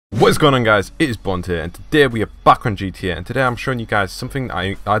What is going on, guys? It is Bond here, and today we are back on GTA, and today I'm showing you guys something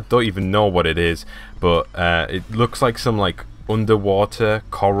I don't even know what it is, but it looks like some like underwater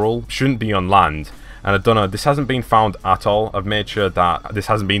coral. Shouldn't be on land, and I don't know, this hasn't been found at all. I've made sure that this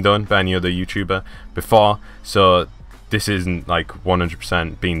hasn't been done by any other YouTuber before, so this isn't like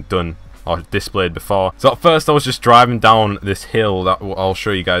 100% being done or displayed before. So at first I was just driving down this hill that I'll show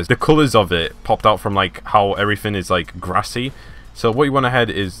you guys. The colours of it popped out from like how everything is like grassy. So what you want to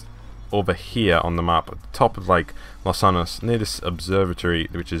head is over here on the map, at the top of like Los Angeles, near this observatory,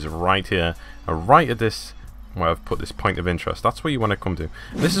 which is right here, and right at this, where I've put this point of interest. That's where you want to come to.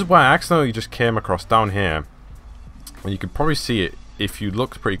 This is where I accidentally just came across down here, and you can probably see it if you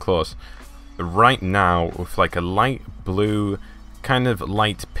look pretty close. Right now, with like a light blue, kind of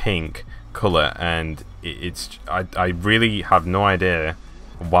light pink color, and I really have no idea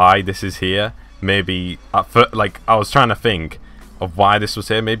why this is here. Maybe at first, like I was trying to think of why this was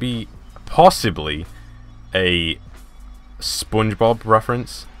here. Maybe possibly a Spongebob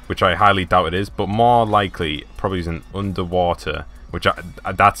reference, which I highly doubt it is, but more likely probably is an underwater, which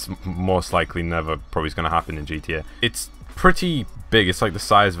that's most likely never probably is going to happen in GTA. It's pretty big. It's like the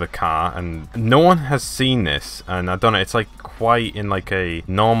size of a car, and no one has seen this, and I don't know, it's like quite in like a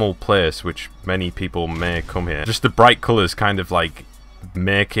normal place, which many people may come here. Just the bright colors kind of like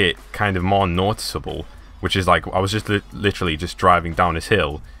make it kind of more noticeable, which is like I was just literally just driving down this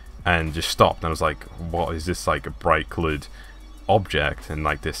hill and just stopped, and I was like, what is this, like a bright colored object, and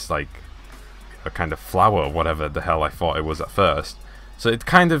like this like a kind of flower or whatever the hell I thought it was at first. So it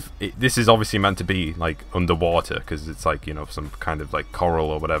kind of, this is obviously meant to be like underwater, because it's like, you know, some kind of like coral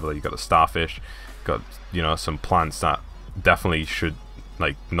or whatever. You got the starfish, got, you know, some plants that definitely should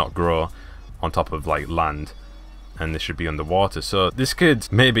like not grow on top of like land, and this should be underwater. So this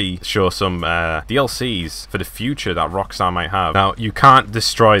could maybe show some DLCs for the future that Rockstar might have. Now you can't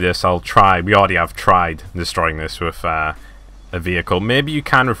destroy this. I'll try. We already have tried destroying this with a vehicle. Maybe you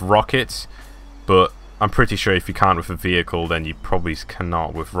can with rockets, but I'm pretty sure if you can't with a vehicle, then you probably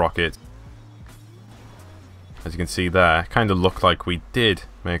cannot with rockets. As you can see there, kind of looked like we did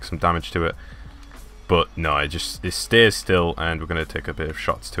make some damage to it, but no, it stays still, and we're going to take a bit of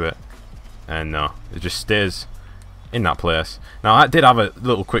shots to it, and no, it just stays in that place. Now I did have a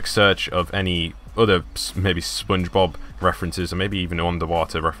little quick search of any other maybe SpongeBob references, or maybe even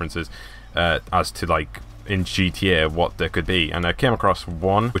underwater references, as to like in GTA what there could be, and I came across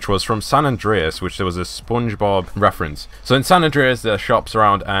one which was from San Andreas, which there was a SpongeBob reference. So in San Andreas there are shops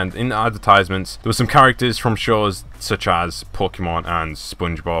around, and in the advertisements there were some characters from shows such as Pokemon and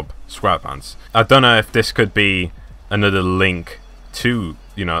SpongeBob SquarePants. I don't know if this could be another link to,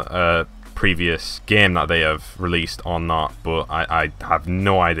 you know, a previous game that they have released or not, but I have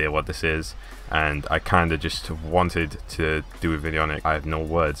no idea what this is, and I kind of just wanted to do a video on it. I have no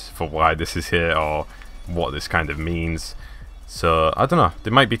words for why this is here or what this kind of means, so I don't know,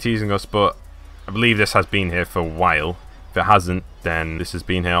 they might be teasing us, but I believe this has been here for a while. If it hasn't, then this has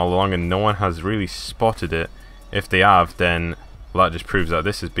been here all along and no one has really spotted it. If they have, then well, that just proves that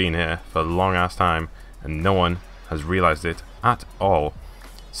this has been here for a long ass time and no one has realized it at all.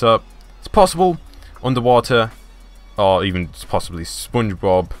 So it's possible underwater, or even possibly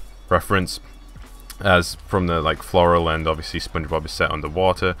SpongeBob reference, as from the like floral, and obviously SpongeBob is set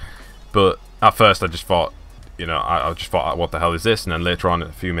underwater. But at first I just thought, you know, I just thought, what the hell is this? And then later on,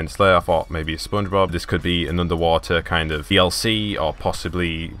 a few minutes later, I thought maybe it's SpongeBob. This could be an underwater kind of DLC, or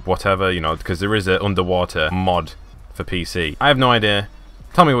possibly whatever, you know, because there is an underwater mod for PC. I have no idea.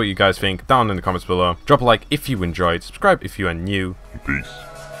 Tell me what you guys think down in the comments below. Drop a like if you enjoyed, subscribe if you are new. Peace.